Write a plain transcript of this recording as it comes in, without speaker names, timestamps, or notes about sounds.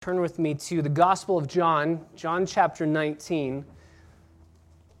Turn with me to the Gospel of John, John chapter 19.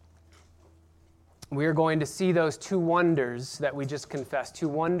 We are going to see those two wonders that we just confessed. Two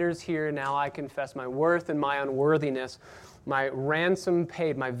wonders here. Now I confess my worth and my unworthiness, my ransom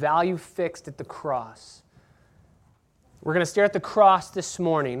paid, my value fixed at the cross. We're going to stare at the cross this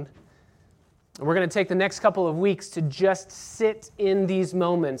morning. And we're going to take the next couple of weeks to just sit in these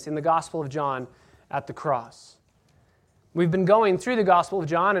moments in the Gospel of John at the cross. We've been going through the Gospel of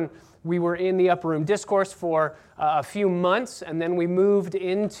John, and we were in the Upper Room Discourse for a few months, and then we moved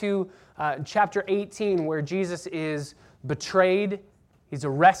into chapter 18, where Jesus is betrayed, he's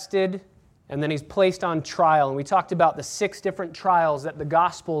arrested, and then he's placed on trial. And we talked about the 6 different trials that the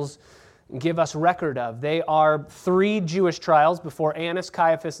Gospels give us record of. They are 3 Jewish trials before Annas,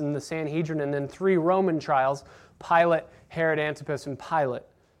 Caiaphas, and the Sanhedrin, and then 3 Roman trials, Pilate, Herod Antipas, and Pilate.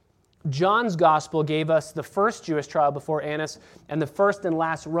 John's Gospel gave us the first Jewish trial before Annas and the first and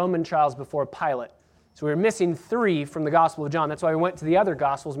last Roman trials before Pilate. So we were missing 3 from the Gospel of John. That's why we went to the other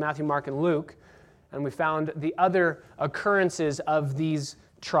Gospels, Matthew, Mark, and Luke, and we found the other occurrences of these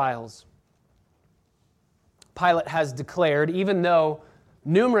trials. Pilate has declared, even though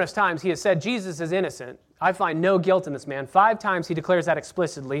numerous times he has said Jesus is innocent, I find no guilt in this man. 5 times he declares that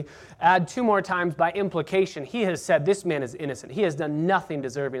explicitly. Add 2 more times by implication. He has said this man is innocent. He has done nothing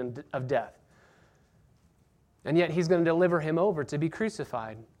deserving of death. And yet he's going to deliver him over to be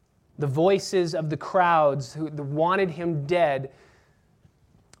crucified. The voices of the crowds who wanted him dead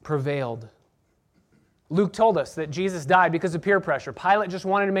prevailed. Luke told us that Jesus died because of peer pressure. Pilate just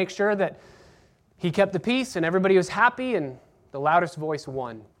wanted to make sure that he kept the peace and everybody was happy, and the loudest voice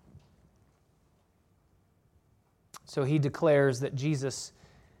won. So he declares that Jesus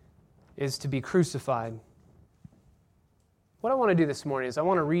is to be crucified. What I want to do this morning is I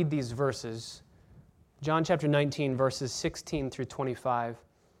want to read these verses. John chapter 19, verses 16 through 25.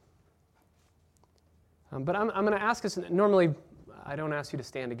 But I'm going to ask us, normally I don't ask you to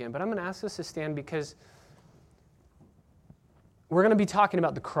stand again, but I'm going to ask us to stand because we're going to be talking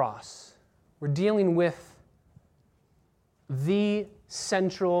about the cross. We're dealing with the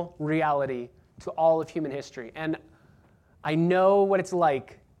central reality to all of human history. And I know what it's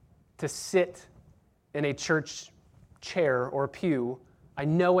like to sit in a church chair or pew. I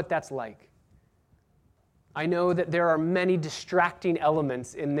know what that's like. I know that there are many distracting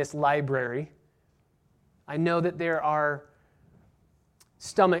elements in this library. I know that there are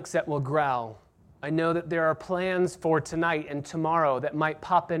stomachs that will growl. I know that there are plans for tonight and tomorrow that might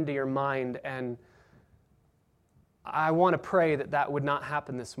pop into your mind, and I want to pray that that would not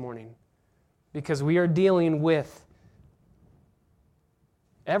happen this morning, because we are dealing with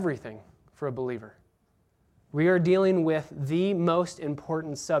everything for a believer. We are dealing with the most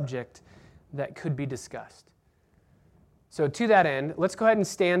important subject that could be discussed. So to that end, let's go ahead and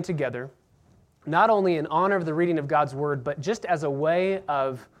stand together, not only in honor of the reading of God's Word, but just as a way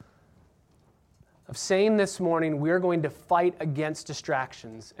of saying this morning, we are going to fight against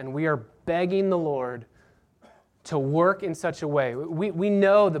distractions, and we are begging the Lord to work in such a way. We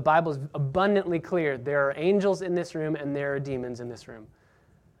know the Bible is abundantly clear. There are angels in this room and there are demons in this room.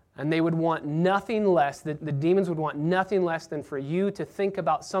 And they would want nothing less, the demons would want nothing less than for you to think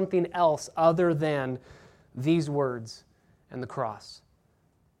about something else other than these words and the cross.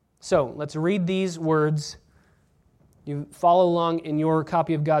 So let's read these words. You follow along in your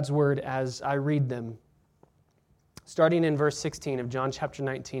copy of God's Word as I read them. Starting in verse 16 of John chapter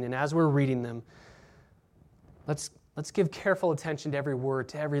 19. And as we're reading them, let's give careful attention to every word,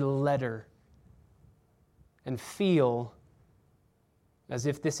 to every letter, and feel as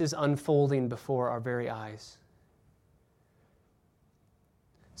if this is unfolding before our very eyes.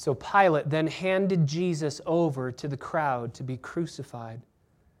 So Pilate then handed Jesus over to the crowd to be crucified.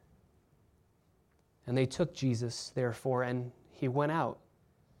 And they took Jesus, therefore, and he went out,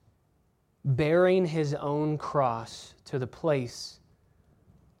 bearing his own cross to the place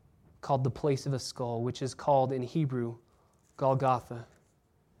called the place of a skull, which is called in Hebrew Golgotha.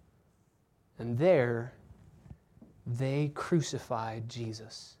 And there they crucified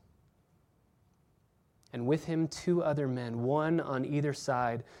Jesus, and with him 2 other men, one on either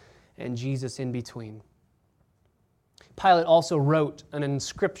side, and Jesus in between. Pilate also wrote an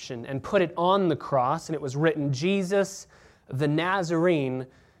inscription and put it on the cross, and it was written, Jesus the Nazarene,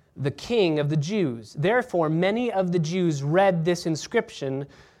 the King of the Jews. Therefore, many of the Jews read this inscription,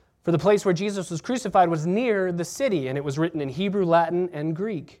 for the place where Jesus was crucified was near the city, and it was written in Hebrew, Latin, and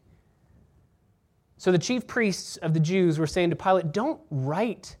Greek. So the chief priests of the Jews were saying to Pilate, don't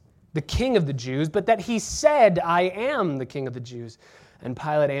write the King of the Jews, but that he said, I am the King of the Jews. And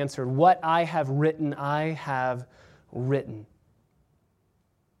Pilate answered, what I have written, I have written.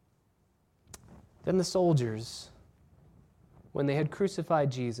 Then the soldiers, when they had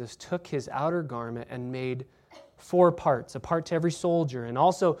crucified Jesus, took his outer garment and made 4 parts, a part to every soldier, and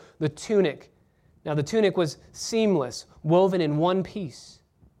also the tunic. Now the tunic was seamless, woven in one piece.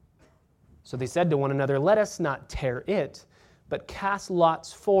 So they said to one another, "Let us not tear it, but cast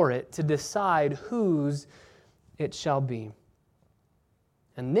lots for it to decide whose it shall be."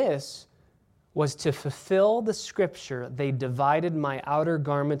 And this was to fulfill the scripture, "They divided my outer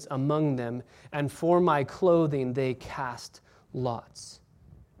garments among them, and for my clothing they cast lots."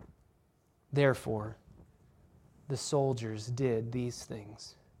 Therefore, the soldiers did these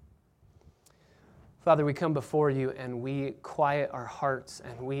things. Father, we come before you and we quiet our hearts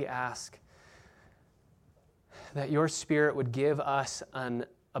and we ask that your Spirit would give us an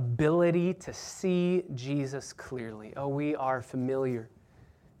ability to see Jesus clearly. Oh, we are familiar,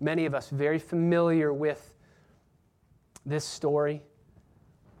 many of us very familiar with this story,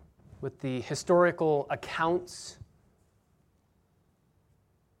 with the historical accounts.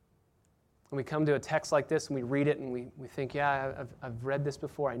 When we come to a text like this and we read it and we think, yeah, I've read this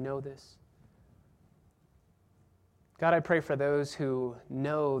before, I know this. God, I pray for those who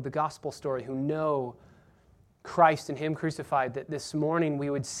know the gospel story, who know Christ and him crucified, that this morning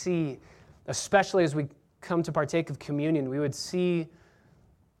we would see, especially as we come to partake of communion, we would see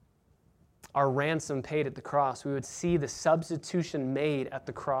our ransom paid at the cross. We would see the substitution made at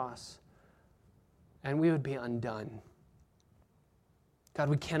the cross, and we would be undone. God,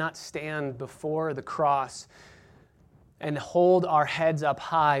 we cannot stand before the cross and hold our heads up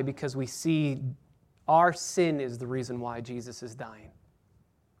high because we see our sin is the reason why Jesus is dying.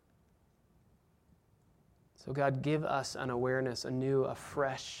 So God, give us an awareness anew,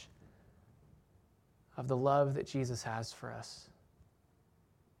 afresh, of the love that Jesus has for us.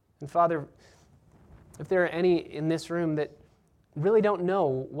 And Father, if there are any in this room that really don't know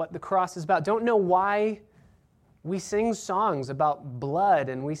what the cross is about, don't know why we sing songs about blood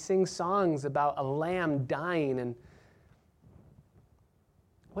and we sing songs about a lamb dying, and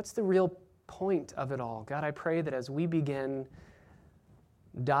what's the real point of it all? God, I pray that as we begin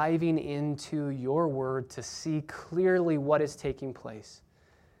diving into your word to see clearly what is taking place,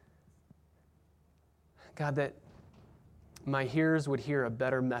 God, that my hearers would hear a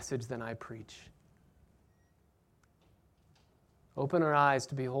better message than I preach. Open our eyes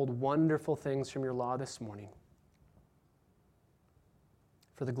to behold wonderful things from your law this morning.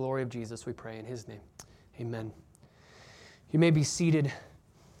 For the glory of Jesus, we pray in his name. Amen. You may be seated.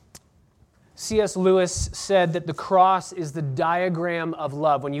 C.S. Lewis said that the cross is the diagram of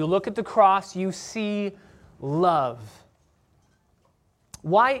love. When you look at the cross, you see love.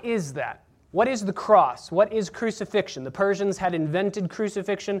 Why is that? What is the cross? What is crucifixion? The Persians had invented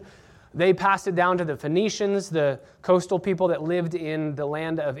crucifixion. They passed it down to the Phoenicians, the coastal people that lived in the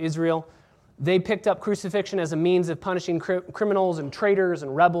land of Israel. They picked up crucifixion as a means of punishing criminals and traitors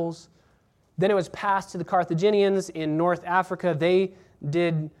and rebels. Then it was passed to the Carthaginians in North Africa. They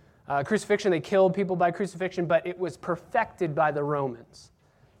did crucifixion. They killed people by crucifixion, but it was perfected by the Romans.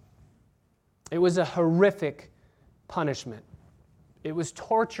 It was a horrific punishment. It was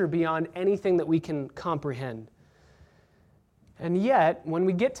torture beyond anything that we can comprehend. And yet, when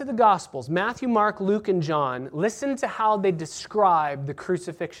we get to the Gospels, Matthew, Mark, Luke, and John, listen to how they describe the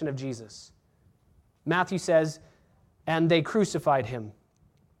crucifixion of Jesus. Matthew says, "And they crucified him."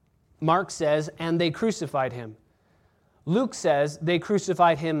 Mark says, "And they crucified him." Luke says, "They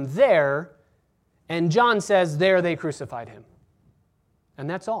crucified him there." And John says, "There they crucified him." And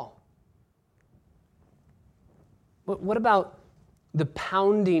that's all. But what about the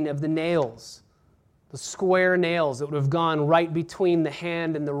pounding of the nails? The square nails that would have gone right between the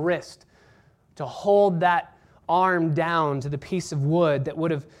hand and the wrist to hold that arm down to the piece of wood that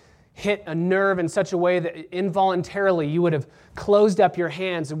would have hit a nerve in such a way that involuntarily you would have closed up your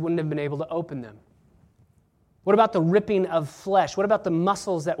hands and wouldn't have been able to open them. What about the ripping of flesh? What about the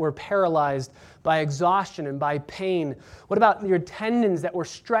muscles that were paralyzed by exhaustion and by pain? What about your tendons that were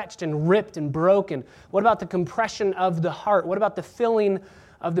stretched and ripped and broken? What about the compression of the heart? What about the filling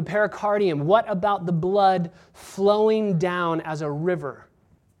of the pericardium? What about the blood flowing down as a river?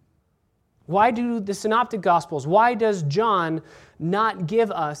 Why do the Synoptic Gospels, why does John not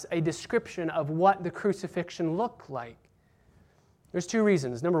give us a description of what the crucifixion looked like? There's 2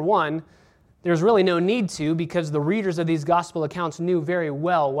 reasons. Number 1, there's really no need to, because the readers of these gospel accounts knew very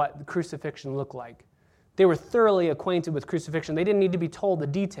well what the crucifixion looked like. They were thoroughly acquainted with crucifixion. They didn't need to be told the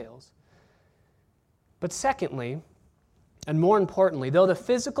details. But secondly, and more importantly, though the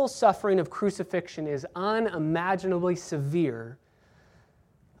physical suffering of crucifixion is unimaginably severe,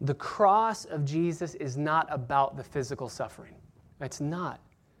 the cross of Jesus is not about the physical suffering. It's not.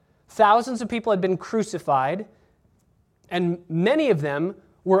 Thousands of people had been crucified, and many of them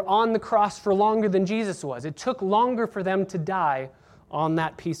were on the cross for longer than Jesus was. It took longer for them to die on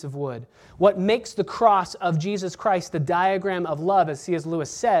that piece of wood. What makes the cross of Jesus Christ the diagram of love, as C.S.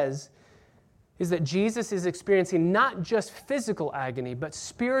 Lewis says, is that Jesus is experiencing not just physical agony, but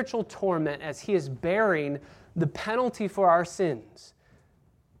spiritual torment as he is bearing the penalty for our sins,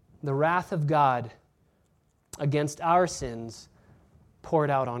 the wrath of God against our sins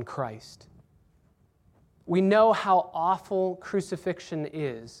poured out on Christ. We know how awful crucifixion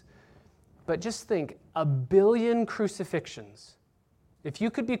is, but just think, 1 billion crucifixions. If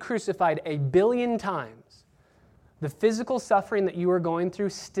you could be crucified 1 billion times, the physical suffering that you are going through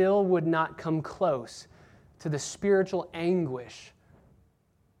still would not come close to the spiritual anguish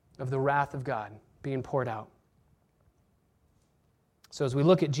of the wrath of God being poured out. So as we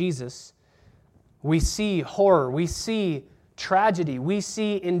look at Jesus, we see horror, we see tragedy, we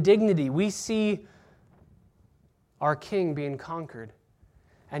see indignity, we see our King being conquered.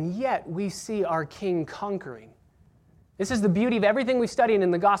 And yet we see our King conquering. This is the beauty of everything we study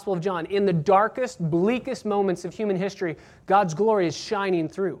in the Gospel of John. In the darkest, bleakest moments of human history, God's glory is shining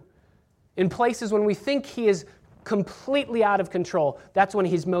through. In places when we think he is completely out of control, that's when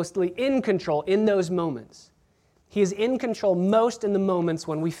he's mostly in control in those moments. He is in control most in the moments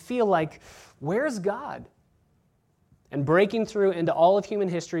when we feel like, where's God? And breaking through into all of human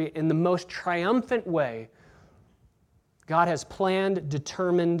history in the most triumphant way, God has planned,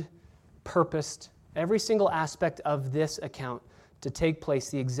 determined, purposed every single aspect of this account to take place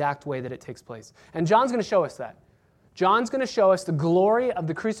the exact way that it takes place. And John's going to show us that. John's going to show us the glory of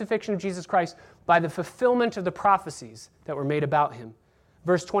the crucifixion of Jesus Christ by the fulfillment of the prophecies that were made about him.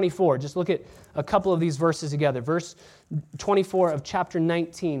 Verse 24, just look at a couple of these verses together. Verse 24 of chapter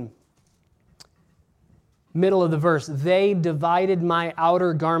 19, middle of the verse, they divided my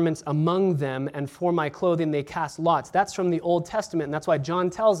outer garments among them, and for my clothing they cast lots. That's from the Old Testament, and that's why John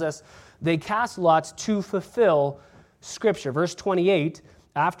tells us they cast lots to fulfill Scripture. Verse 28,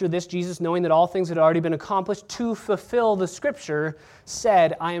 after this, Jesus, knowing that all things had already been accomplished to fulfill the Scripture,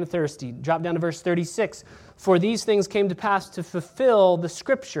 said, I am thirsty. Drop down to verse 36. For these things came to pass to fulfill the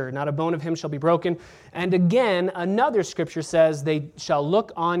Scripture. Not a bone of him shall be broken. And again, another Scripture says, they shall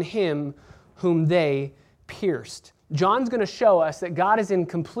look on him whom they pierced. John's going to show us that God is in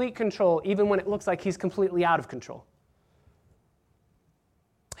complete control even when it looks like he's completely out of control.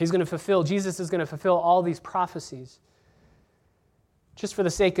 Jesus is going to fulfill all these prophecies. Just for the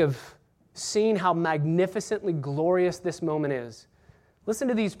sake of seeing how magnificently glorious this moment is, listen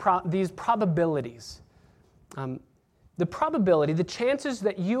to these probabilities. The probability, the chances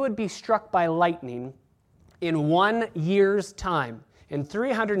that you would be struck by lightning in 1 year's time, in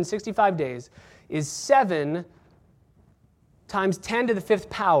 365 days, is 7 times 10 to the 5th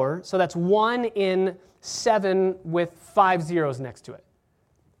power, so that's 1 in 7 with 5 zeros next to it.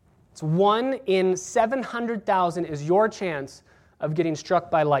 It's 1 in 700,000 is your chance of getting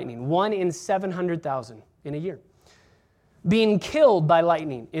struck by lightning. 1 in 700,000 in a year. Being killed by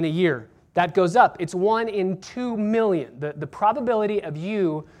lightning in a year, that goes up. It's 1 in 2 million. The probability of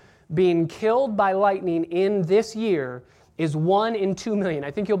you being killed by lightning in this year is 1 in 2 million.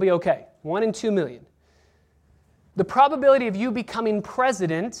 I think you'll be okay. 1 in 2 million. The probability of you becoming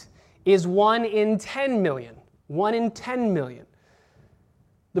president is 1 in 10 million. 1 in 10 million.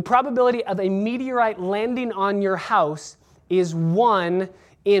 The probability of a meteorite landing on your house is 1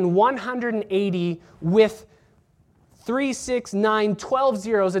 in 180 with 3, 6, 9, 12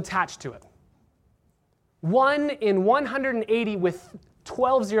 zeros attached to it. 1 in 180 with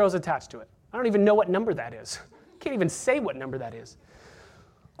 12 zeros attached to it. I don't even know what number that is. Can't even say what number that is.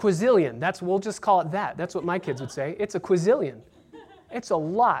 Quazillion. We'll just call it that. That's what my kids would say. It's a quazillion. It's a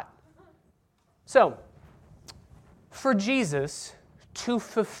lot. So, for Jesus to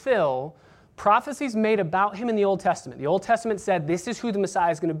fulfill prophecies made about him in the Old Testament. The Old Testament said this is who the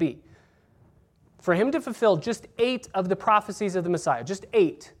Messiah is going to be. For him to fulfill just 8 of the prophecies of the Messiah, just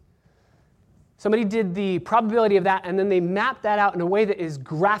 8. Somebody did the probability of that, and then they mapped that out in a way that is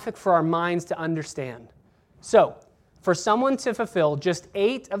graphic for our minds to understand. So, for someone to fulfill just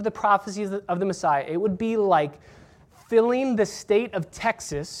 8 of the prophecies of the Messiah, it would be like filling the state of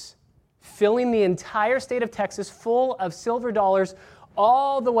Texas, filling the entire state of Texas full of silver dollars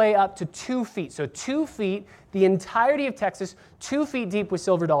all the way up to 2 feet. So 2 feet, the entirety of Texas, 2 feet deep with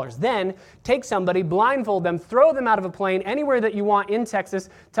silver dollars. Then take somebody, blindfold them, throw them out of a plane anywhere that you want in Texas,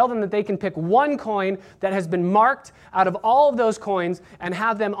 tell them that they can pick one coin that has been marked out of all of those coins and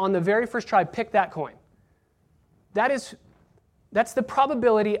have them on the very first try pick that coin. That's the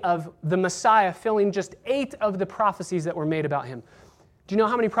probability of the Messiah filling just 8 of the prophecies that were made about him. Do you know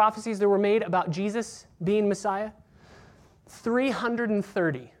how many prophecies there were made about Jesus being Messiah?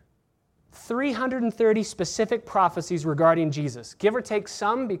 330. 330 specific prophecies regarding Jesus. Give or take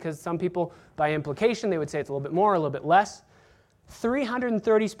some, because some people, by implication, they would say it's a little bit more, a little bit less.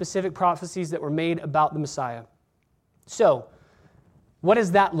 330 specific prophecies that were made about the Messiah. So, what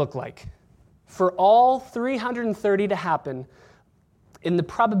does that look like? For all 330 to happen, in the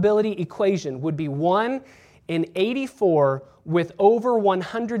probability equation would be 1 in 84 with over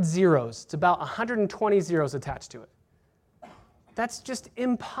 100 zeros. It's about 120 zeros attached to it. That's just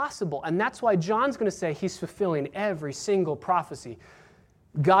impossible. And that's why John's going to say he's fulfilling every single prophecy.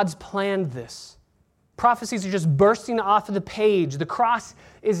 God's planned this. Prophecies are just bursting off of the page. The cross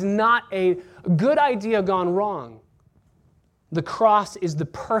is not a good idea gone wrong. The cross is the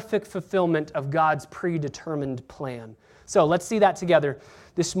perfect fulfillment of God's predetermined plan. So let's see that together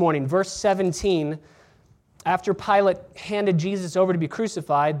this morning. Verse 17, after Pilate handed Jesus over to be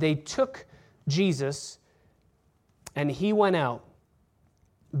crucified, they took Jesus and he went out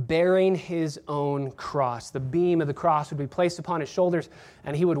bearing his own cross. The beam of the cross would be placed upon his shoulders,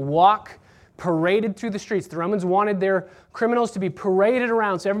 and he would walk paraded through the streets. The Romans wanted their criminals to be paraded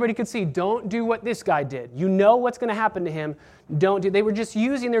around so everybody could see, don't do what this guy did. You know what's going to happen to him. Don't do. They were just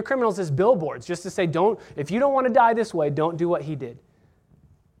using their criminals as billboards, just to say, if you don't want to die this way, don't do what he did.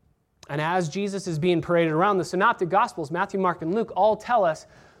 And as Jesus is being paraded around, the Synoptic Gospels, Matthew, Mark, and Luke, all tell us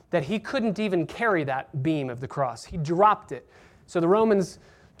that he couldn't even carry that beam of the cross. He dropped it. So the Romans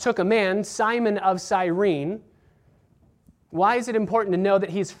took a man, Simon of Cyrene. Why is it important to know that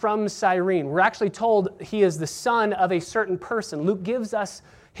he's from Cyrene? We're actually told he is the son of a certain person. Luke gives us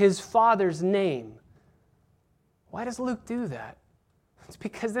his father's name. Why does Luke do that? It's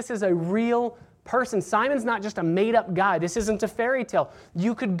because this is a real person. Simon's not just a made-up guy. This isn't a fairy tale.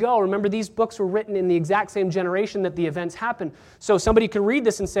 You could go. Remember, these books were written in the exact same generation that the events happened. So somebody could read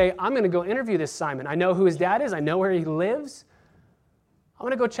this and say, I'm going to go interview this Simon. I know who his dad is. I know where he lives. I'm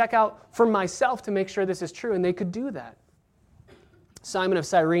going to go check out for myself to make sure this is true. And they could do that. Simon of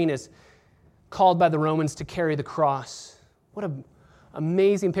Cyrene is called by the Romans to carry the cross. What an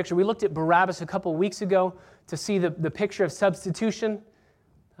amazing picture. We looked at Barabbas a couple weeks ago to see the picture of substitution.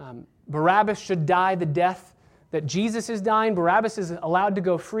 Barabbas should die the death that Jesus is dying. Barabbas is allowed to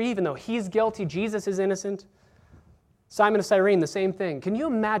go free even though he's guilty. Jesus is innocent. Simon of Cyrene, the same thing. Can you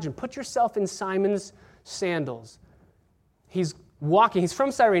imagine? Put yourself in Simon's sandals. He's walking. He's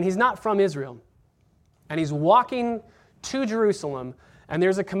from Cyrene. He's not from Israel. And he's walking to Jerusalem, and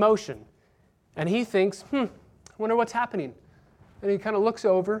there's a commotion. And he thinks, I wonder what's happening. And he kind of looks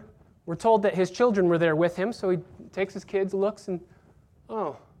over. We're told that his children were there with him, so he takes his kids, looks, and,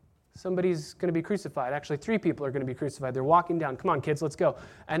 somebody's going to be crucified. Actually, 3 people are going to be crucified. They're walking down. Come on, kids, let's go.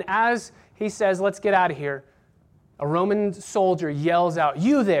 And as he says, let's get out of here, a Roman soldier yells out,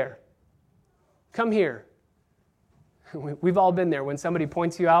 you there, come here. We've all been there when somebody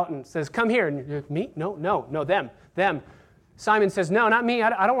points you out and says, come here. And you're like, me? No, them. Simon says, no, not me.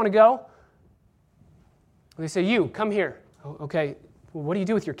 I don't want to go. They say, you, come here. Okay, well, what do you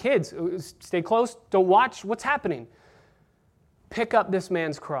do with your kids? Stay close, don't watch. What's happening? Pick up this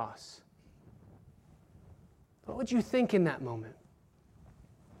man's cross. What would you think in that moment?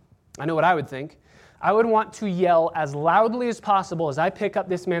 I know what I would think. I would want to yell as loudly as possible as I pick up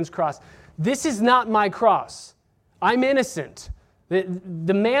this man's cross. This is not my cross. I'm innocent.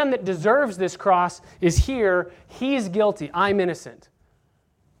 The man that deserves this cross is here. He's guilty. I'm innocent.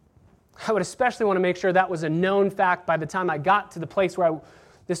 I would especially want to make sure that was a known fact by the time I got to the place where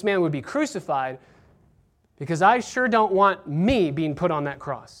this man would be crucified, because I sure don't want me being put on that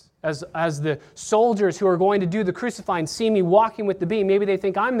cross. As the soldiers who are going to do the crucifying see me walking with the beam, maybe they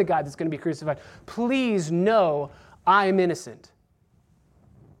think I'm the guy that's going to be crucified. Please know I'm innocent.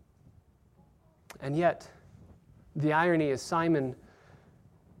 And yet, the irony is Simon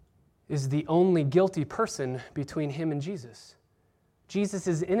is the only guilty person between him and Jesus. Jesus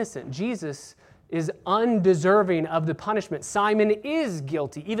is innocent. Jesus is undeserving of the punishment. Simon is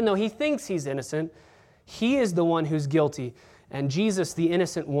guilty. Even though he thinks he's innocent, he is the one who's guilty. And Jesus, the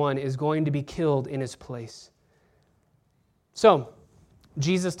innocent one, is going to be killed in his place. So,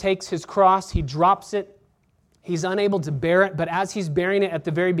 Jesus takes his cross, he drops it. He's unable to bear it, but as he's bearing it at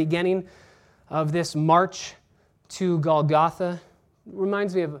the very beginning of this march to Golgotha, it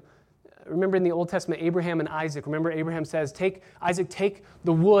reminds me of, remember in the Old Testament, Abraham and Isaac. Remember Abraham says, Isaac, take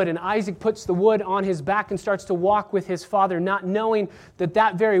the wood. And Isaac puts the wood on his back and starts to walk with his father, not knowing that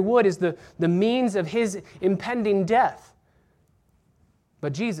that very wood is the means of his impending death.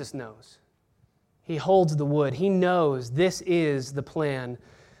 But Jesus knows. He holds the wood. He knows this is the plan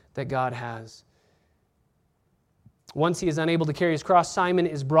that God has. Once he is unable to carry his cross, Simon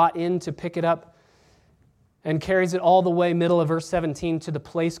is brought in to pick it up and carries it all the way, middle of verse 17, to the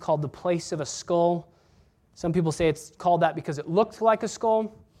place called the place of a skull. Some people say it's called that because it looked like a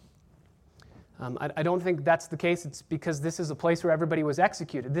skull. I don't think that's the case. It's because this is a place where everybody was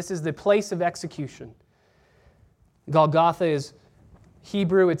executed. This is the place of execution. Golgotha is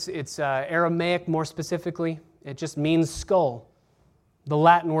Hebrew. It's Aramaic more specifically. It just means skull. The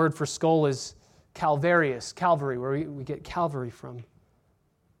Latin word for skull is Calvarius, Calvary, where we get Calvary from.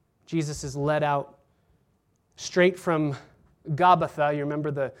 Jesus is led out straight from Gabbatha, you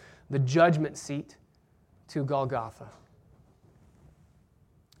remember the judgment seat, to Golgotha.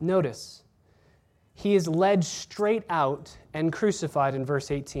 Notice, he is led straight out and crucified in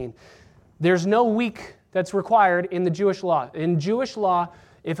verse 18. There's no week that's required in the Jewish law. In Jewish law,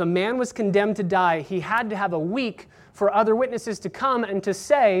 if a man was condemned to die, he had to have a week for other witnesses to come and to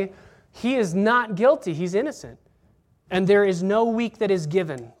say, he is not guilty, he's innocent. And there is no week that is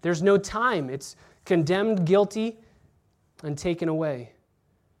given. There's no time. It's condemned, guilty, and taken away.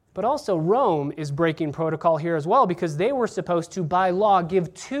 But also Rome is breaking protocol here as well, because they were supposed to, by law,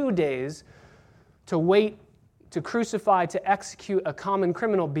 give 2 days to wait to crucify, to execute a common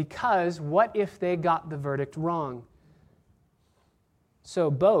criminal, because what if they got the verdict wrong?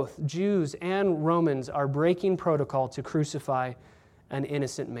 So both Jews and Romans are breaking protocol to crucify an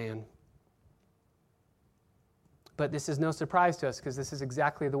innocent man. But this is no surprise to us, because this is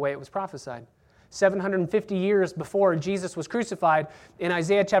exactly the way it was prophesied. 750 years before Jesus was crucified, in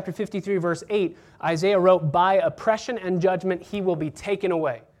Isaiah chapter 53, verse 8, Isaiah wrote, "By oppression and judgment he will be taken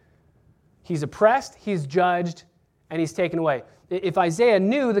away." He's oppressed, he's judged, and he's taken away. If Isaiah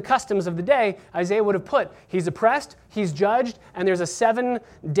knew the customs of the day, Isaiah would have put, he's oppressed, he's judged, and there's a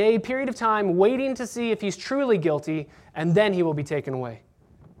 7-day period of time waiting to see if he's truly guilty, and then he will be taken away.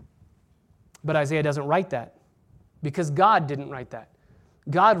 But Isaiah doesn't write that, because God didn't write that.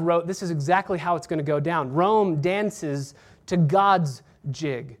 God wrote, this is exactly how it's going to go down. Rome dances to God's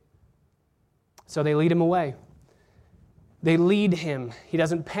jig. So they lead him away. They lead him. He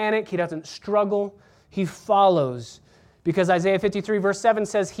doesn't panic. He doesn't struggle. He follows. Because Isaiah 53 verse 7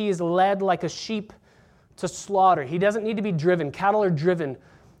 says he is led like a sheep to slaughter. He doesn't need to be driven. Cattle are driven.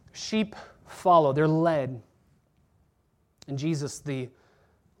 Sheep follow. They're led. And Jesus, the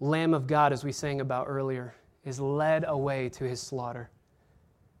Lamb of God, as we sang about earlier, is led away to his slaughter.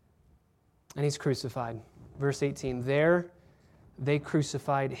 And he's crucified. Verse 18, there they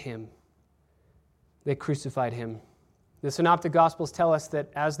crucified him. They crucified him. The Synoptic Gospels tell us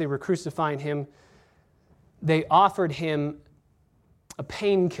that as they were crucifying him, they offered him a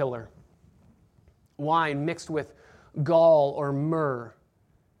painkiller, wine mixed with gall or myrrh.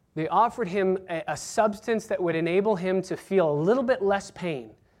 They offered him a substance that would enable him to feel a little bit less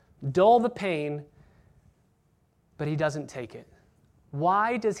pain, dull the pain, but he doesn't take it.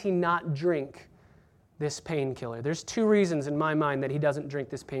 Why does he not drink this painkiller? There's 2 reasons in my mind that he doesn't drink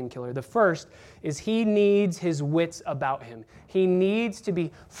this painkiller. The first is he needs his wits about him. He needs to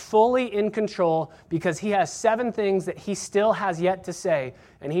be fully in control because he has 7 things that he still has yet to say,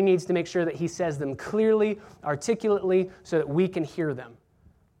 and he needs to make sure that he says them clearly, articulately, so that we can hear them.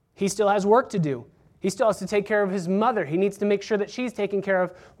 He still has work to do. He still has to take care of his mother. He needs to make sure that she's taken care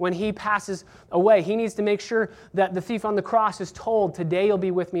of when he passes away. He needs to make sure that the thief on the cross is told, today you'll be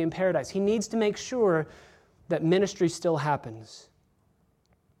with me in paradise. He needs to make sure that ministry still happens.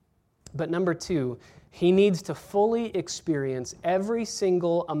 But number 2, he needs to fully experience every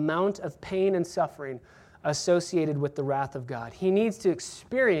single amount of pain and suffering associated with the wrath of God. He needs to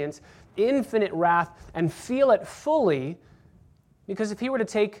experience infinite wrath and feel it fully, because if he were to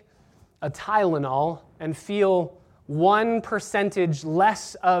take a Tylenol and feel 1%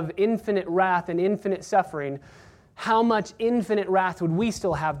 less of infinite wrath and infinite suffering, how much infinite wrath would we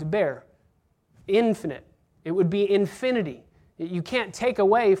still have to bear? Infinite. It would be infinity. You can't take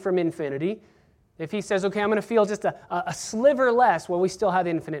away from infinity. If he says, okay, I'm going to feel just a sliver less, well, we still have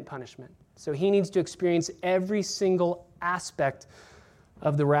infinite punishment. So he needs to experience every single aspect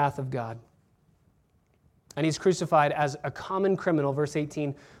of the wrath of God. And he's crucified as a common criminal, verse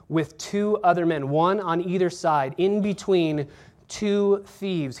 18, with 2 other men, one on either side, in between 2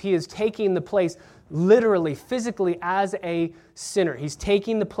 thieves. He is taking the place, literally, physically, as a sinner. He's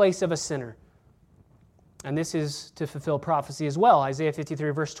taking the place of a sinner. And this is to fulfill prophecy as well. Isaiah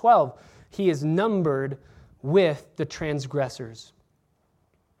 53, verse 12, he is numbered with the transgressors.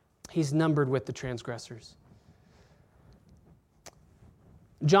 He's numbered with the transgressors.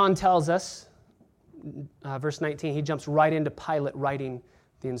 John tells us, verse 19, he jumps right into Pilate writing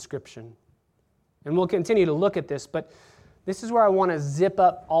the inscription. And we'll continue to look at this, but This is where I want to zip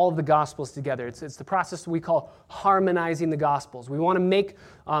up all of the Gospels together. It's the process we call harmonizing the Gospels. We want to make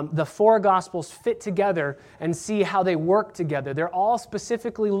the 4 Gospels fit together and see how they work together. They're all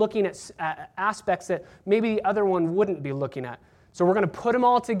specifically looking at aspects that maybe the other one wouldn't be looking at. So we're going to put them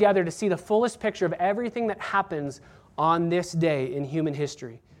all together to see the fullest picture of everything that happens on this day in human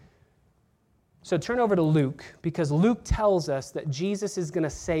history. So turn over to Luke, because Luke tells us that Jesus is going to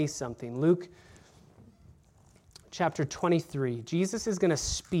say something. Luke chapter 23. Jesus is going to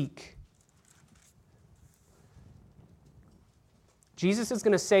speak. Jesus is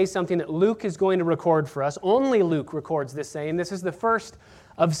going to say something that Luke is going to record for us. Only Luke records this saying. This is the first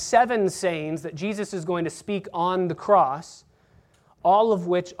of 7 sayings that Jesus is going to speak on the cross, all of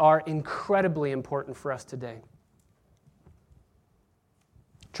which are incredibly important for us today.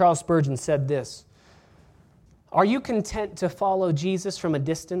 Charles Spurgeon said this: "Are you content to follow Jesus from a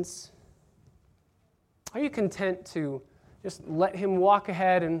distance? Are you content to just let him walk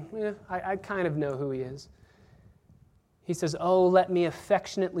ahead and, I kind of know who he is?" He says, "Oh, let me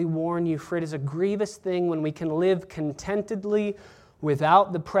affectionately warn you, for it is a grievous thing when we can live contentedly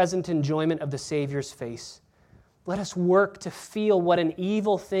without the present enjoyment of the Savior's face. Let us work to feel what an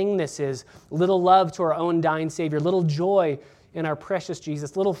evil thing this is, little love to our own dying Savior, little joy in our precious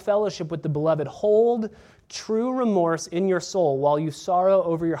Jesus, little fellowship with the beloved. Hold true remorse in your soul while you sorrow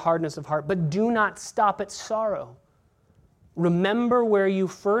over your hardness of heart, but do not stop at sorrow. Remember where you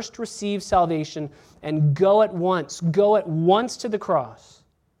first received salvation and go at once to the cross.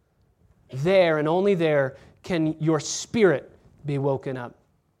 There and only there can your spirit be woken up.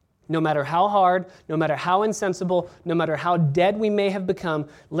 No matter how hard, no matter how insensible, no matter how dead we may have become,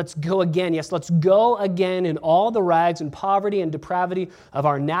 let's go again. Yes, let's go again in all the rags and poverty and depravity of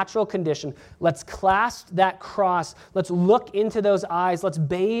our natural condition. Let's clasp that cross. Let's look into those eyes. Let's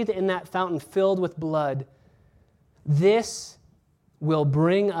bathe in that fountain filled with blood. This will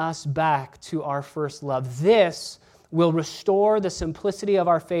bring us back to our first love. This will restore the simplicity of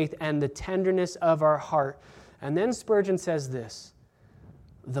our faith and the tenderness of our heart." And then Spurgeon says this: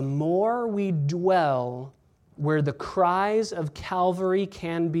 "The more we dwell where the cries of Calvary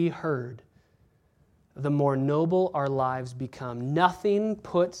can be heard, the more noble our lives become. Nothing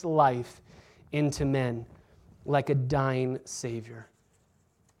puts life into men like a dying Savior."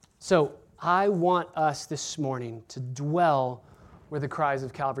 So I want us this morning to dwell where the cries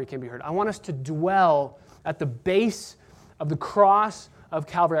of Calvary can be heard. I want us to dwell at the base of the cross of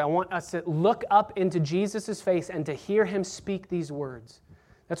Calvary. I want us to look up into Jesus' face and to hear him speak these words.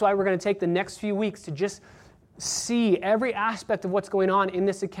 That's why we're going to take the next few weeks to just see every aspect of what's going on in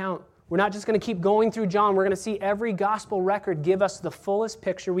this account. We're not just going to keep going through John. We're going to see every gospel record give us the fullest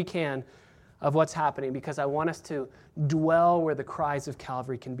picture we can of what's happening, because I want us to dwell where the cries of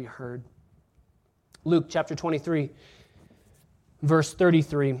Calvary can be heard. Luke chapter 23, verse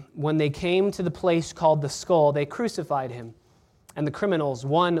 33. "When they came to the place called the Skull, they crucified him, and the criminals,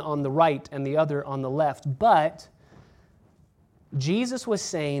 one on the right and the other on the left. But Jesus was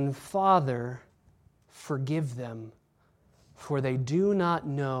saying, 'Father, forgive them, for they do not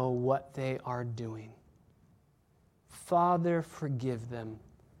know what they are doing.'" Father, forgive them,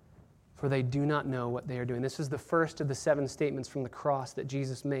 for they do not know what they are doing. This is the first of the 7 statements from the cross that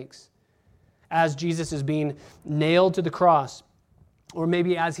Jesus makes. As Jesus is being nailed to the cross, or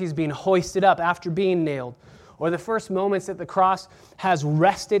maybe as he's being hoisted up after being nailed, or the first moments that the cross has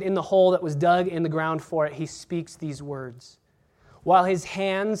rested in the hole that was dug in the ground for it, he speaks these words. While his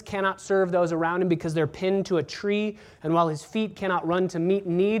hands cannot serve those around him because they're pinned to a tree, and while his feet cannot run to meet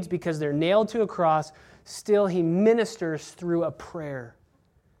needs because they're nailed to a cross, still he ministers through a prayer.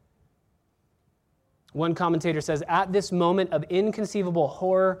 One commentator says, "At this moment of inconceivable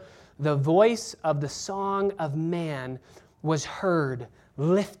horror, the voice of the song of man was heard,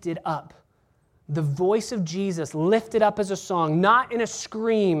 lifted up." The voice of Jesus lifted up as a song, not in a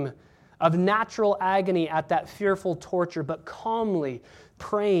scream of natural agony at that fearful torture, but calmly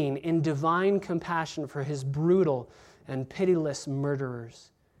praying in divine compassion for his brutal and pitiless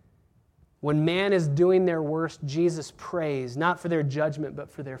murderers. When man is doing their worst, Jesus prays, not for their judgment, but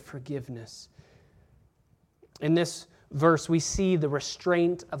for their forgiveness. In this verse, we see the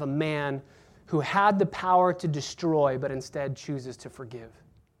restraint of a man who had the power to destroy, but instead chooses to forgive.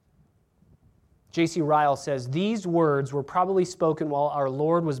 J.C. Ryle says, "These words were probably spoken while our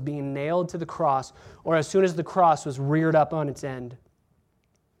Lord was being nailed to the cross, or as soon as the cross was reared up on its end.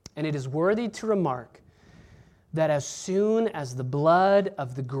 And it is worthy to remark that as soon as the blood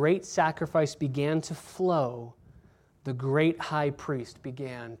of the great sacrifice began to flow, the great high priest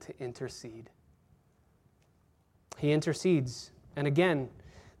began to intercede." He intercedes. And again,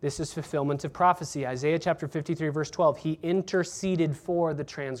 This is fulfillment of prophecy. Isaiah chapter 53, verse 12. He interceded for the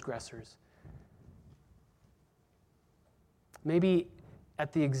transgressors. Maybe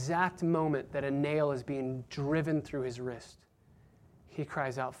at the exact moment that a nail is being driven through his wrist, he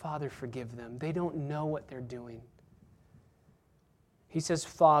cries out, Father, forgive them. They don't know what they're doing. He says,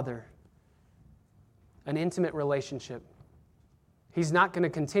 Father, an intimate relationship. He's not going to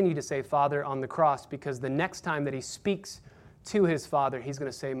continue to say Father on the cross, because the next time that he speaks to his Father, he's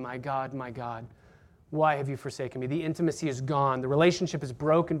going to say, my God, why have you forsaken me? The intimacy is gone. The relationship is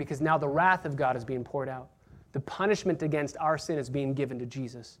broken because now the wrath of God is being poured out. The punishment against our sin is being given to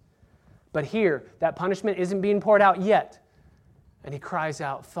Jesus. But here, that punishment isn't being poured out yet. And he cries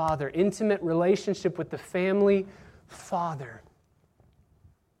out, Father, intimate relationship with the family, Father.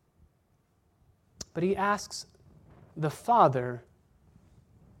 But he asks the Father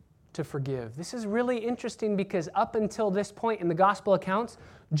to forgive. This is really interesting because up until this point in the gospel accounts,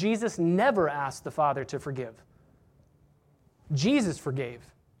 Jesus never asked the Father to forgive. Jesus forgave.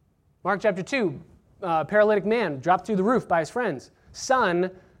 Mark chapter 2, paralytic man dropped through the roof by his friends.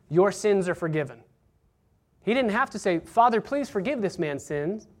 Son, your sins are forgiven. He didn't have to say, Father, please forgive this man's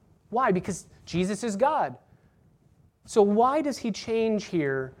sins. Why? Because Jesus is God. So why does he change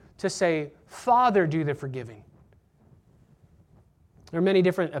here to say, Father, do the forgiving? There are many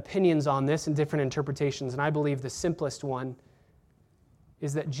different opinions on this and different interpretations, and I believe the simplest one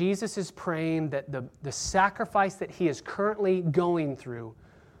is that Jesus is praying that the sacrifice that he is currently going through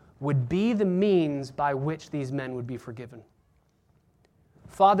would be the means by which these men would be forgiven.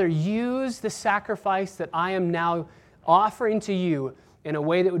 Father, use the sacrifice that I am now offering to you in a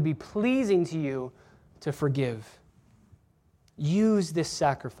way that would be pleasing to you to forgive. Use this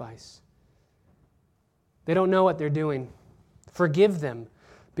sacrifice. They don't know what they're doing. Forgive them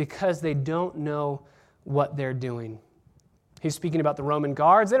because they don't know what they're doing. He's speaking about the Roman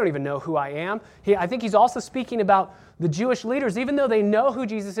guards. They don't even know who I am. I think he's also speaking about the Jewish leaders. Even though they know who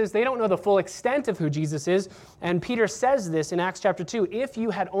Jesus is, they don't know the full extent of who Jesus is. And Peter says this in Acts chapter 2. If you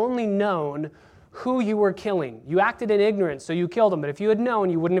had only known who you were killing, you acted in ignorance, so you killed him. But if you had known,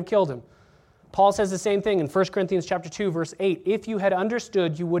 you wouldn't have killed him. Paul says the same thing in 1 Corinthians chapter 2, verse 8. If you had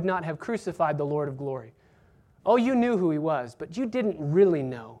understood, you would not have crucified the Lord of glory. Oh, you knew who he was, but you didn't really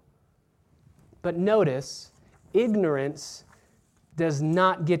know. But notice, ignorance does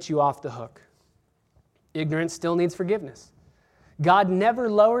not get you off the hook. Ignorance still needs forgiveness. God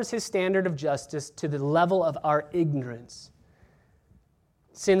never lowers his standard of justice to the level of our ignorance.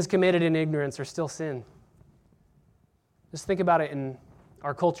 Sins committed in ignorance are still sin. Just think about it in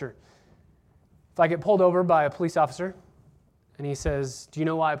our culture. If I get pulled over by a police officer and he says, do you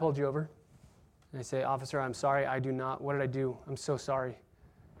know why I pulled you over? And I say, officer, I'm sorry, I do not. What did I do? I'm so sorry.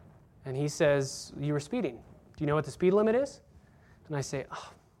 And he says, you were speeding. Do you know what the speed limit is? And I say,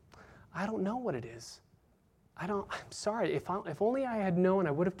 I don't know what it is. I'm sorry. If only I had known,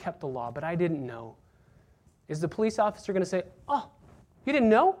 I would have kept the law, but I didn't know. Is the police officer going to say, oh, you didn't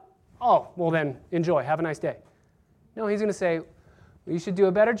know? Oh, well then, enjoy. Have a nice day. No, he's going to say, you should do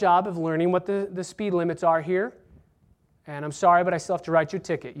a better job of learning what the speed limits are here. And I'm sorry, but I still have to write your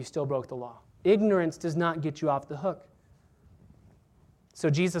ticket. You still broke the law. Ignorance does not get you off the hook. So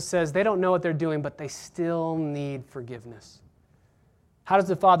Jesus says they don't know what they're doing, but they still need forgiveness. How does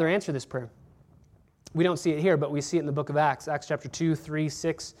the Father answer this prayer? We don't see it here, but we see it in the book of Acts. Acts chapter 2, 3,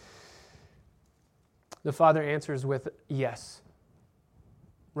 6. The Father answers with yes.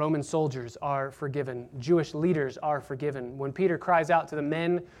 Roman soldiers are forgiven. Jewish leaders are forgiven. When Peter cries out to the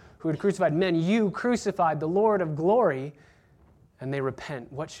men who had crucified, men, you crucified the Lord of glory, and they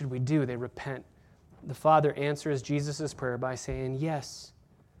repent. What should we do? They repent. The Father answers Jesus' prayer by saying, yes,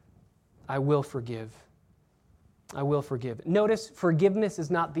 I will forgive. I will forgive. Notice, forgiveness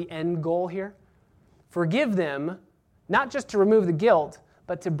is not the end goal here. Forgive them, not just to remove the guilt,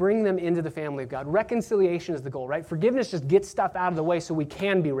 but to bring them into the family of God. Reconciliation is the goal, right? Forgiveness just gets stuff out of the way so we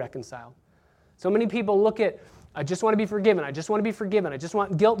can be reconciled. So many people look at, I just want to be forgiven. I just want to be forgiven. I just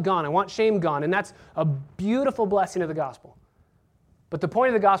want guilt gone. I want shame gone. And that's a beautiful blessing of the gospel. But the point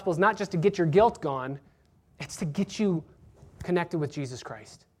of the gospel is not just to get your guilt gone, it's to get you connected with Jesus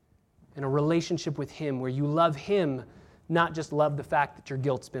Christ in a relationship with him where you love him, not just love the fact that your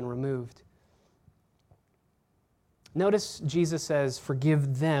guilt's been removed. Notice Jesus says,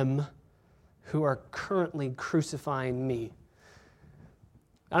 forgive them who are currently crucifying me.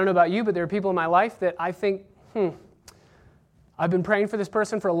 I don't know about you, but there are people in my life that I think, I've been praying for this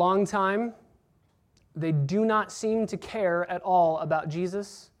person for a long time. They do not seem to care at all about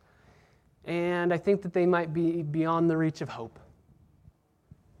Jesus, and I think that they might be beyond the reach of hope.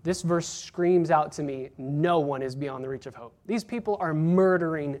 This verse screams out to me, no one is beyond the reach of hope. These people are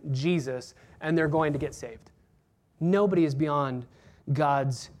murdering Jesus, and they're going to get saved. Nobody is beyond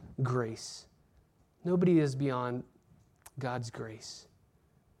God's grace. Nobody is beyond God's grace.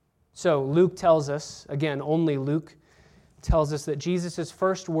 So Luke tells us, again, only Luke tells us that Jesus'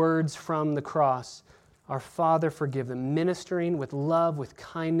 first words from the cross are, Father, forgive them, ministering with love, with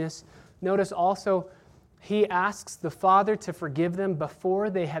kindness. Notice also, he asks the Father to forgive them before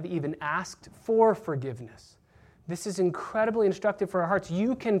they have even asked for forgiveness. This is incredibly instructive for our hearts.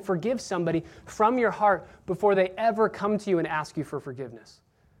 You can forgive somebody from your heart before they ever come to you and ask you for forgiveness.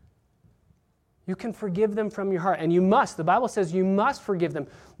 You can forgive them from your heart, and you must. The Bible says you must forgive them.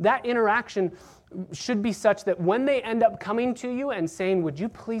 That interaction should be such that when they end up coming to you and saying, would you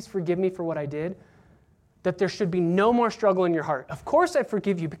please forgive me for what I did, that there should be no more struggle in your heart. Of course I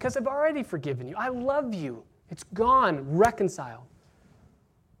forgive you because I've already forgiven you. I love you. It's gone, reconciled.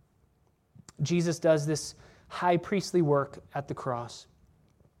 Jesus does this high priestly work at the cross.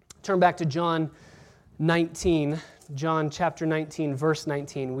 Turn back to John 19, John chapter 19, verse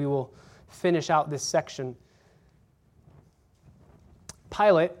 19. We will finish out this section.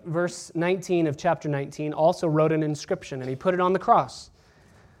 Pilate, verse 19 of chapter 19, also wrote an inscription, and he put it on the cross.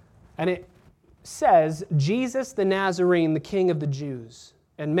 And it says, Jesus the Nazarene, the King of the Jews.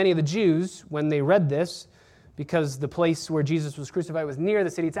 And many of the Jews, when they read this, because the place where Jesus was crucified was near the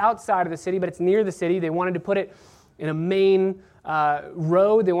city, it's outside of the city, but it's near the city, they wanted to put it in a main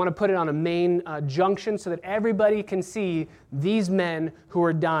road. They want to put it on a main junction so that everybody can see these men who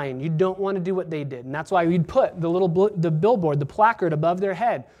are dying. You don't want to do what they did. And that's why we'd put the billboard, the placard above their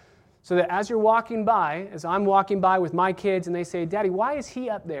head, so that as you're walking by, as I'm walking by with my kids and they say, Daddy, why is he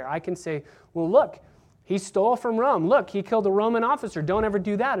up there? I can say, well, look, he stole from Rome. Look, he killed a Roman officer. Don't ever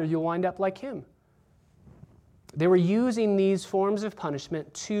do that or you'll wind up like him. They were using these forms of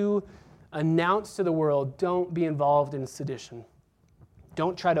punishment to announce to the world, don't be involved in sedition.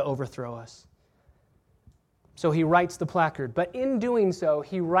 Don't try to overthrow us. So he writes the placard. But in doing so,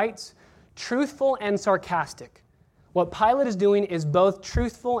 he writes truthful and sarcastic. What Pilate is doing is both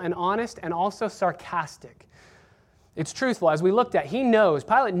truthful and honest and also sarcastic. It's truthful. As we looked at,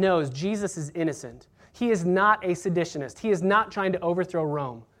 Pilate knows Jesus is innocent. He is not a seditionist. He is not trying to overthrow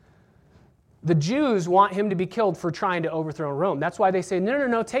Rome. The Jews want him to be killed for trying to overthrow Rome. That's why they say,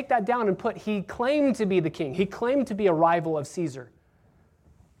 no, take that down and put, he claimed to be the king. He claimed to be a rival of Caesar.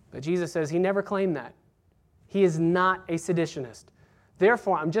 But Jesus says he never claimed that. He is not a seditionist.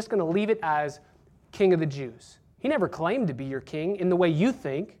 Therefore, I'm just going to leave it as King of the Jews. He never claimed to be your king in the way you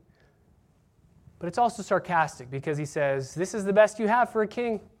think. But it's also sarcastic because he says, this is the best you have for a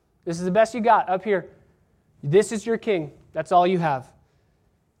king. This is the best you got up here. This is your king. That's all you have.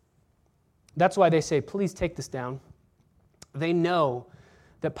 That's why they say, please take this down. They know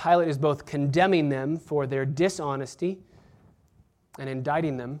that Pilate is both condemning them for their dishonesty and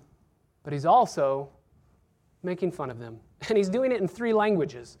indicting them, but he's also making fun of them. And he's doing it in 3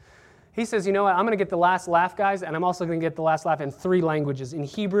 languages. He says, you know what, I'm going to get the last laugh, guys, and I'm also going to get the last laugh in 3 languages. In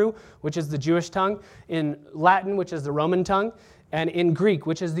Hebrew, which is the Jewish tongue, in Latin, which is the Roman tongue, and in Greek,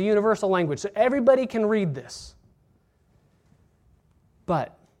 which is the universal language. So everybody can read this.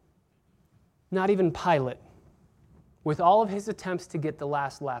 But not even Pilate, with all of his attempts to get the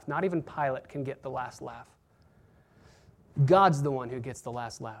last laugh, not even Pilate can get the last laugh. God's the one who gets the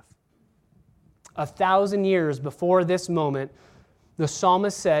last laugh. 1,000 years before this moment, the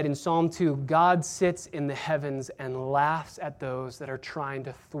psalmist said in Psalm 2, God sits in the heavens and laughs at those that are trying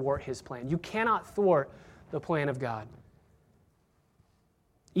to thwart his plan. You cannot thwart the plan of God.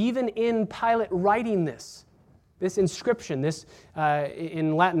 Even in Pilate writing this inscription, this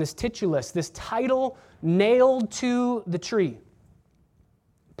in Latin, this titulus, this title nailed to the tree,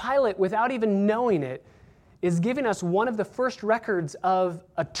 Pilate, without even knowing it, is giving us one of the first records of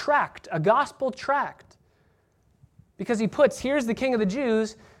a tract, a gospel tract. Because he puts, here's the King of the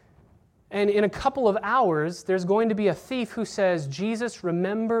Jews, and in a couple of hours, there's going to be a thief who says, Jesus,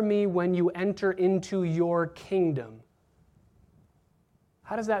 remember me when you enter into your kingdom.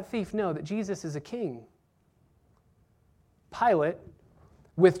 How does that thief know that Jesus is a king? Pilate,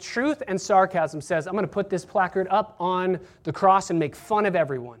 with truth and sarcasm, says, I'm going to put this placard up on the cross and make fun of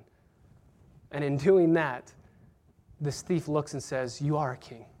everyone. And in doing that, this thief looks and says, you are a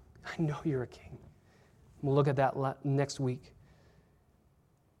king. I know you're a king. We'll look at that next week.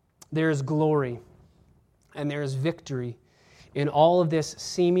 There is glory and there is victory in all of this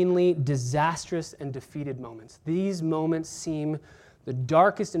seemingly disastrous and defeated moments. These moments seem the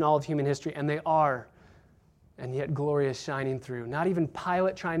darkest in all of human history, and they are. And yet glory is shining through. Not even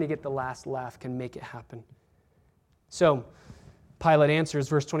Pilate trying to get the last laugh can make it happen. So, Pilate answers,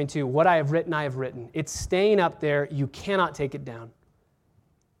 verse 22, "What I have written, I have written. It's staying up there. You cannot take it down."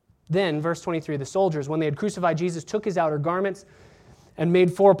 Then, verse 23, the soldiers, when they had crucified Jesus, took his outer garments and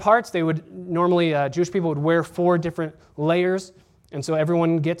made 4 parts. They would normally, Jewish people would wear 4 different layers. And so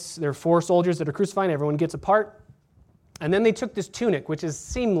there are 4 soldiers that are crucified, and everyone gets a part. And then they took this tunic, which is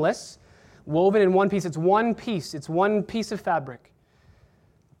seamless, woven in one piece. It's one piece. It's one piece of fabric.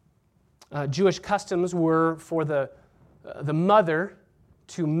 Jewish customs were for the mother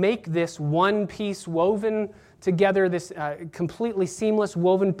to make this one piece woven together, this completely seamless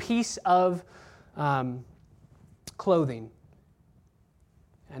woven piece of clothing.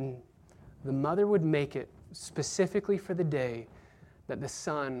 And the mother would make it specifically for the day that the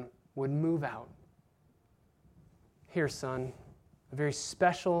son would move out. Here, son, a very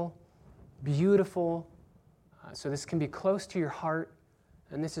special, beautiful, so this can be close to your heart,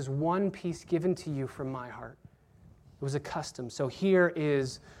 and this is one piece given to you from my heart. It was a custom. So here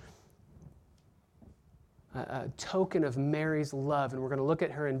is a token of Mary's love, and we're going to look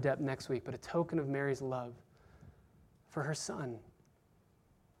at her in depth next week, but a token of Mary's love for her son,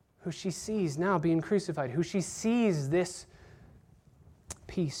 who she sees now being crucified, who she sees this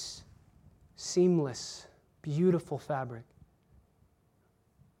piece, seamless, beautiful fabric.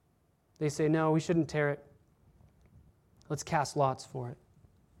 They say, no, we shouldn't tear it. Let's cast lots for it.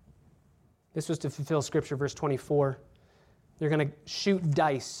 This was to fulfill Scripture, verse 24. They're going to shoot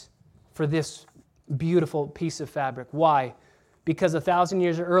dice for this beautiful piece of fabric. Why? Because 1,000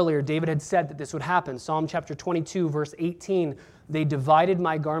 years earlier, David had said that this would happen. Psalm chapter 22, verse 18, "They divided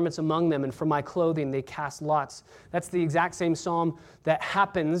my garments among them, and for my clothing they cast lots." That's the exact same psalm that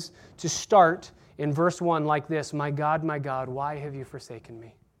happens to start in verse 1 like this, my God, why have you forsaken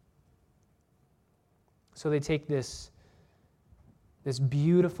me?" So they take this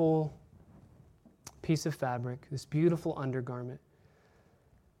beautiful piece of fabric, this beautiful undergarment.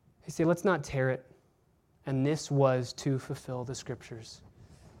 They say, let's not tear it. And this was to fulfill the Scriptures.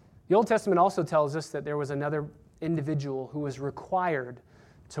 The Old Testament also tells us that there was another individual who was required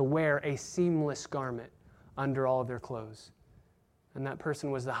to wear a seamless garment under all of their clothes. And that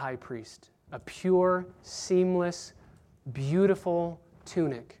person was the high priest. A pure, seamless, beautiful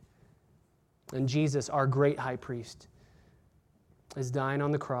tunic. And Jesus, our great high priest, is dying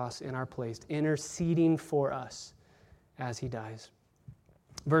on the cross in our place, interceding for us as he dies.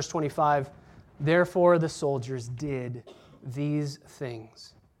 Verse 25, "Therefore the soldiers did these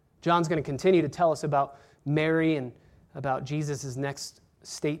things." John's going to continue to tell us about Mary and about Jesus' next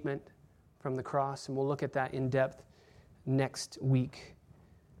statement from the cross, and we'll look at that in depth next week.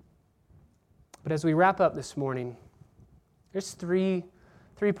 But as we wrap up this morning, there's three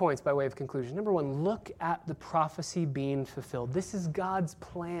points by way of conclusion. Number 1, look at the prophecy being fulfilled. This is God's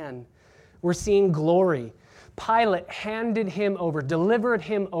plan. We're seeing glory. Pilate handed him over, delivered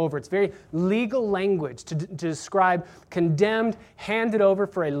him over. It's very legal language to describe condemned, handed over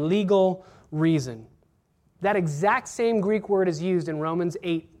for a legal reason. That exact same Greek word is used in Romans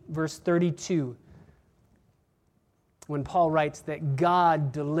 8, verse 32, when Paul writes that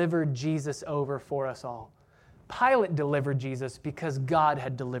God delivered Jesus over for us all. Pilate delivered Jesus because God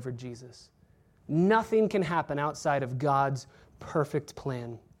had delivered Jesus. Nothing can happen outside of God's perfect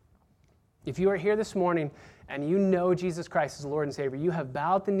plan. If you are here this morning and you know Jesus Christ as Lord and Savior, you have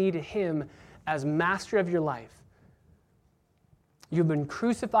bowed the knee to Him as master of your life. You've been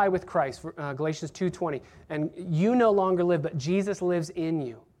crucified with Christ, Galatians 2:20, and you no longer live, but Jesus lives in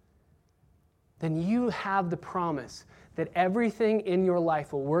you. Then you have the promise that everything in your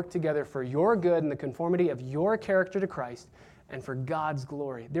life will work together for your good and the conformity of your character to Christ and for God's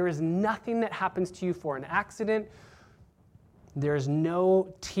glory. There is nothing that happens to you for an accident. There is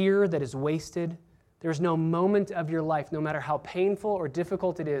no tear that is wasted. There is no moment of your life, no matter how painful or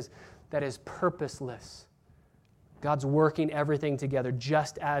difficult it is, that is purposeless. God's working everything together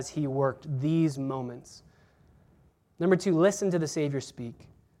just as He worked these moments. Number 2, listen to the Savior speak.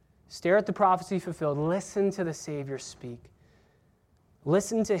 Stare at the prophecy fulfilled. Listen to the Savior speak.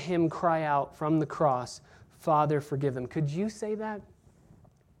 Listen to Him cry out from the cross, "Father, forgive them." Could you say that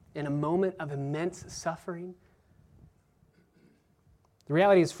in a moment of immense suffering? The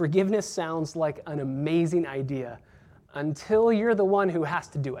reality is forgiveness sounds like an amazing idea until you're the one who has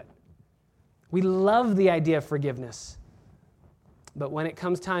to do it. We love the idea of forgiveness. But when it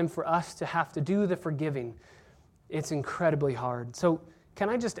comes time for us to have to do the forgiving, it's incredibly hard. So can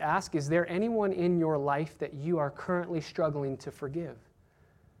I just ask, is there anyone in your life that you are currently struggling to forgive?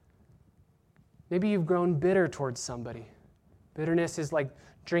 Maybe you've grown bitter towards somebody. Bitterness is like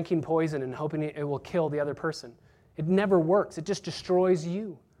drinking poison and hoping it will kill the other person. It never works. It just destroys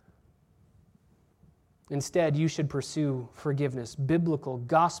you. Instead, you should pursue forgiveness, biblical,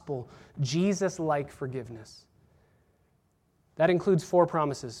 gospel, Jesus-like forgiveness. That includes 4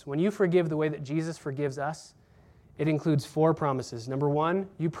 promises. When you forgive the way that Jesus forgives us, it includes 4 promises. Number 1,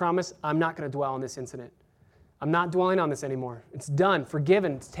 you promise, I'm not going to dwell on this incident. I'm not dwelling on this anymore. It's done,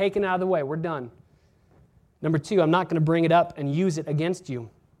 forgiven, it's taken out of the way, we're done. Number 2, I'm not going to bring it up and use it against you.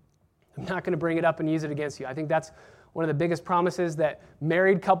 I'm not going to bring it up and use it against you. I think that's one of the biggest promises that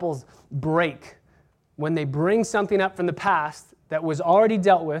married couples break when they bring something up from the past that was already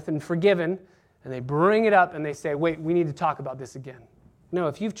dealt with and forgiven, and they bring it up and they say, wait, we need to talk about this again. No,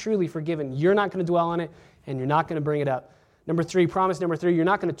 if you've truly forgiven, you're not going to dwell on it and you're not going to bring it up. Promise number 3, you're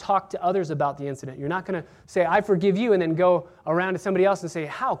not going to talk to others about the incident. You're not going to say, I forgive you, and then go around to somebody else and say,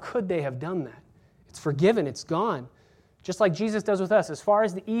 how could they have done that? It's forgiven, it's gone. Just like Jesus does with us, as far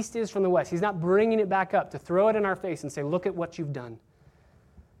as the east is from the west. He's not bringing it back up to throw it in our face and say, look at what you've done.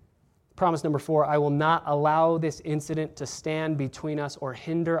 Promise number 4, I will not allow this incident to stand between us or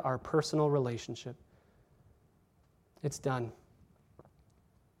hinder our personal relationship. It's done.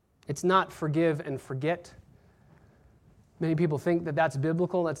 It's not forgive and forget. Many people think that that's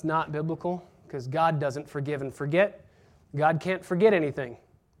biblical. That's not biblical because God doesn't forgive and forget. God can't forget anything.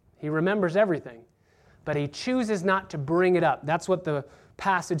 He remembers everything. But He chooses not to bring it up. That's what the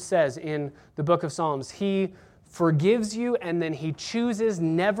passage says in the book of Psalms. He forgives you, and then He chooses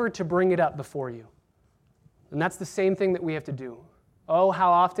never to bring it up before you. And that's the same thing that we have to do. Oh,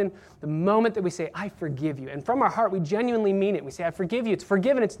 how often, the moment that we say, I forgive you, and from our heart we genuinely mean it. We say, I forgive you, it's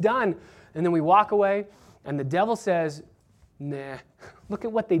forgiven, it's done. And then we walk away, and the devil says, nah, look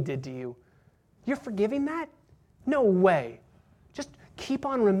at what they did to you. You're forgiving that? No way. Just keep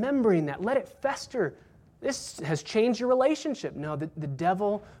on remembering that. Let it fester. This has changed your relationship. No, the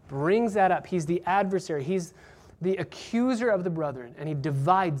devil brings that up. He's the adversary. He's the accuser of the brethren, and he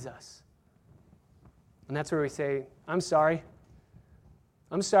divides us. And that's where we say, I'm sorry.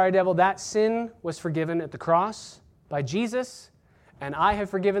 I'm sorry, devil. That sin was forgiven at the cross by Jesus, and I have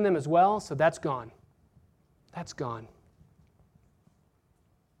forgiven them as well, so that's gone. That's gone.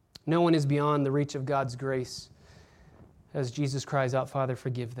 No one is beyond the reach of God's grace as Jesus cries out, Father,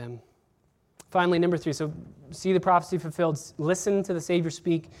 forgive them. Finally, number 3, so see the prophecy fulfilled, listen to the Savior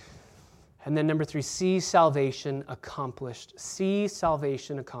speak. And then number 3, see salvation accomplished. See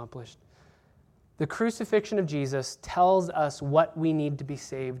salvation accomplished. The crucifixion of Jesus tells us what we need to be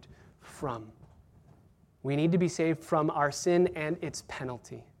saved from. We need to be saved from our sin and its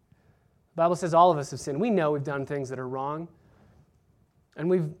penalty. The Bible says all of us have sinned. We know we've done things that are wrong. And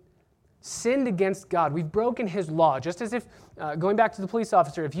we've sinned against God. We've broken His law. Just as if, going back to the police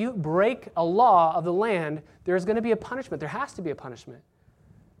officer, if you break a law of the land, there's going to be a punishment. There has to be a punishment.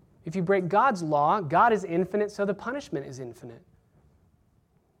 If you break God's law, God is infinite, so the punishment is infinite.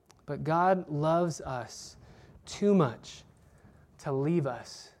 But God loves us too much to leave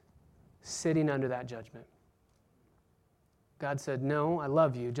us sitting under that judgment. God said, no, I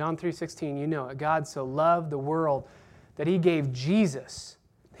love you. John 3:16, you know it. God so loved the world that He gave Jesus,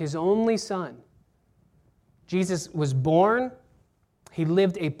 His only Son. Jesus was born. He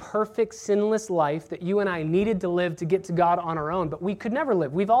lived a perfect, sinless life that you and I needed to live to get to God on our own, but we could never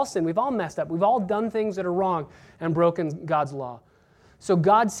live. We've all sinned. We've all messed up. We've all done things that are wrong and broken God's law. So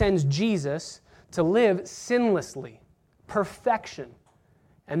God sends Jesus to live sinlessly, perfection.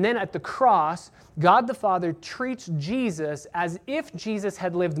 And then at the cross, God the Father treats Jesus as if Jesus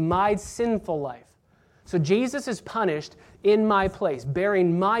had lived my sinful life. So Jesus is punished in my place,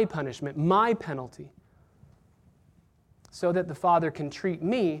 bearing my punishment, my penalty, so that the Father can treat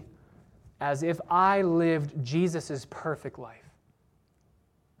me as if I lived Jesus' perfect life.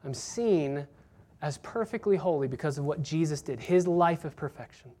 I'm seen as perfectly holy because of what Jesus did, His life of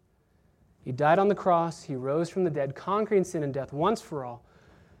perfection. He died on the cross, He rose from the dead, conquering sin and death once for all.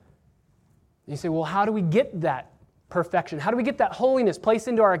 And you say, well, how do we get that perfection? How do we get that holiness placed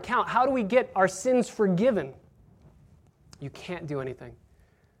into our account? How do we get our sins forgiven? You can't do anything.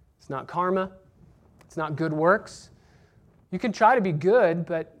 It's not karma. It's not good works. You can try to be good,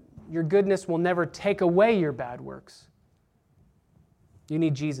 but your goodness will never take away your bad works. You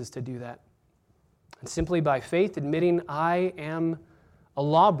need Jesus to do that. And simply by faith, admitting I am a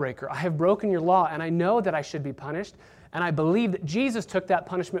lawbreaker. I have broken your law, and I know that I should be punished, and I believe that Jesus took that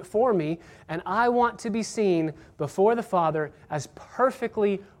punishment for me, and I want to be seen before the Father as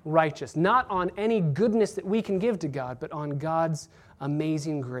perfectly righteous, not on any goodness that we can give to God, but on God's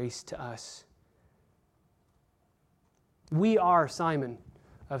amazing grace to us. We are Simon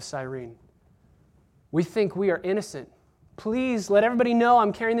of Cyrene. We think we are innocent. Please let everybody know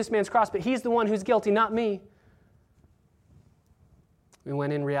I'm carrying this man's cross, but he's the one who's guilty, not me.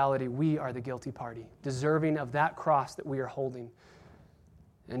 when in reality we are the guilty party, deserving of that cross that we are holding.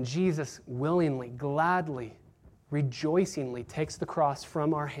 And Jesus willingly, gladly, rejoicingly takes the cross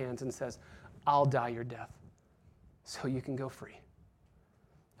from our hands and says, I'll die your death so you can go free.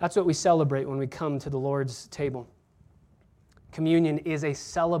 That's what we celebrate when we come to the Lord's table. Communion is a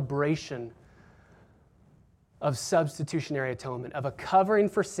celebration of substitutionary atonement, of a covering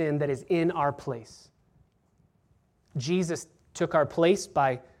for sin that is in our place. Jesus took our place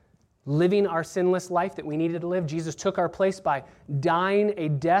by living our sinless life that we needed to live. Jesus took our place by dying a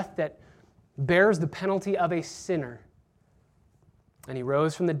death that bears the penalty of a sinner. And he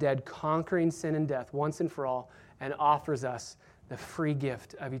rose from the dead, conquering sin and death once and for all, and offers us the free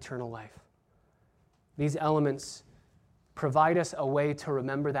gift of eternal life. These elements provide us a way to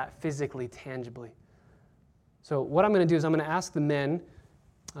remember that physically, tangibly. So what I'm going to do is I'm going to ask the men,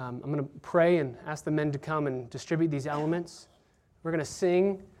 I'm going to pray and ask the men to come and distribute these elements. We're going to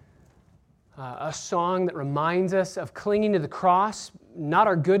sing a song that reminds us of clinging to the cross, not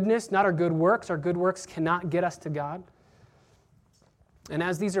our goodness, not our good works. Our good works cannot get us to God. And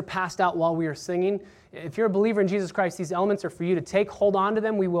as these are passed out while we are singing, if you're a believer in Jesus Christ, these elements are for you to take. Hold on to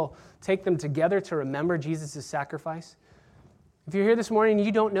them. We will take them together to remember Jesus' sacrifice. If you're here this morning and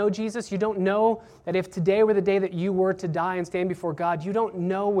you don't know Jesus, you don't know that if today were the day that you were to die and stand before God, you don't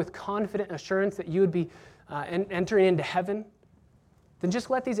know with confident assurance that you would be entering into heaven, then just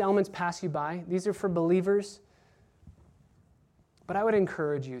let these elements pass you by. These are for believers. But I would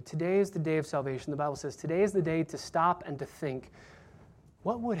encourage you, today is the day of salvation. The Bible says today is the day to stop and to think,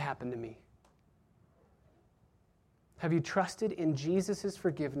 what would happen to me? Have you trusted in Jesus'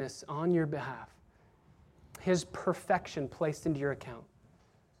 forgiveness on your behalf? His perfection placed into your account.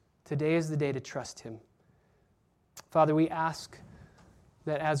 Today is the day to trust him. Father, we ask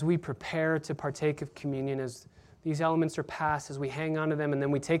that as we prepare to partake of communion, as these elements are passed, as we hang on to them, and then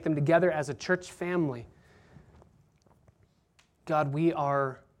we take them together as a church family, God, we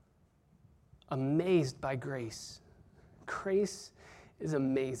are amazed by grace. Grace is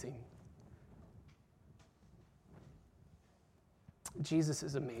amazing. Jesus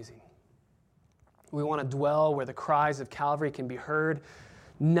is amazing. We want to dwell where the cries of Calvary can be heard.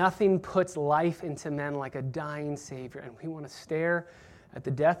 Nothing puts life into men like a dying Savior. And we want to stare at the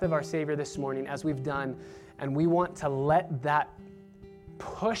death of our Savior this morning as we've done. And we want to let that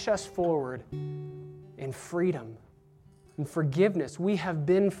push us forward in freedom and forgiveness. We have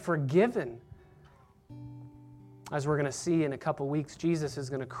been forgiven. As we're going to see in a couple weeks, Jesus is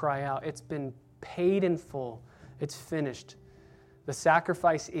going to cry out, it's been paid in full. It's finished. The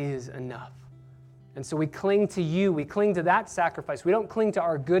sacrifice is enough. And so we cling to you. We cling to that sacrifice. We don't cling to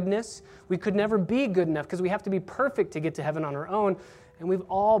our goodness. We could never be good enough because we have to be perfect to get to heaven on our own. And we've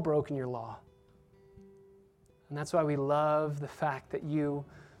all broken your law. And that's why we love the fact that you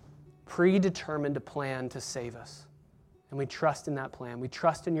predetermined a plan to save us. And we trust in that plan. We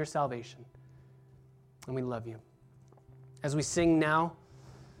trust in your salvation. And we love you. As we sing now,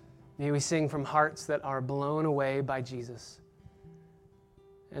 may we sing from hearts that are blown away by Jesus.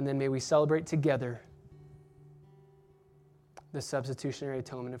 And then may we celebrate together the substitutionary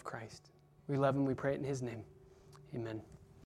atonement of Christ. We love him. We pray it in his name. Amen.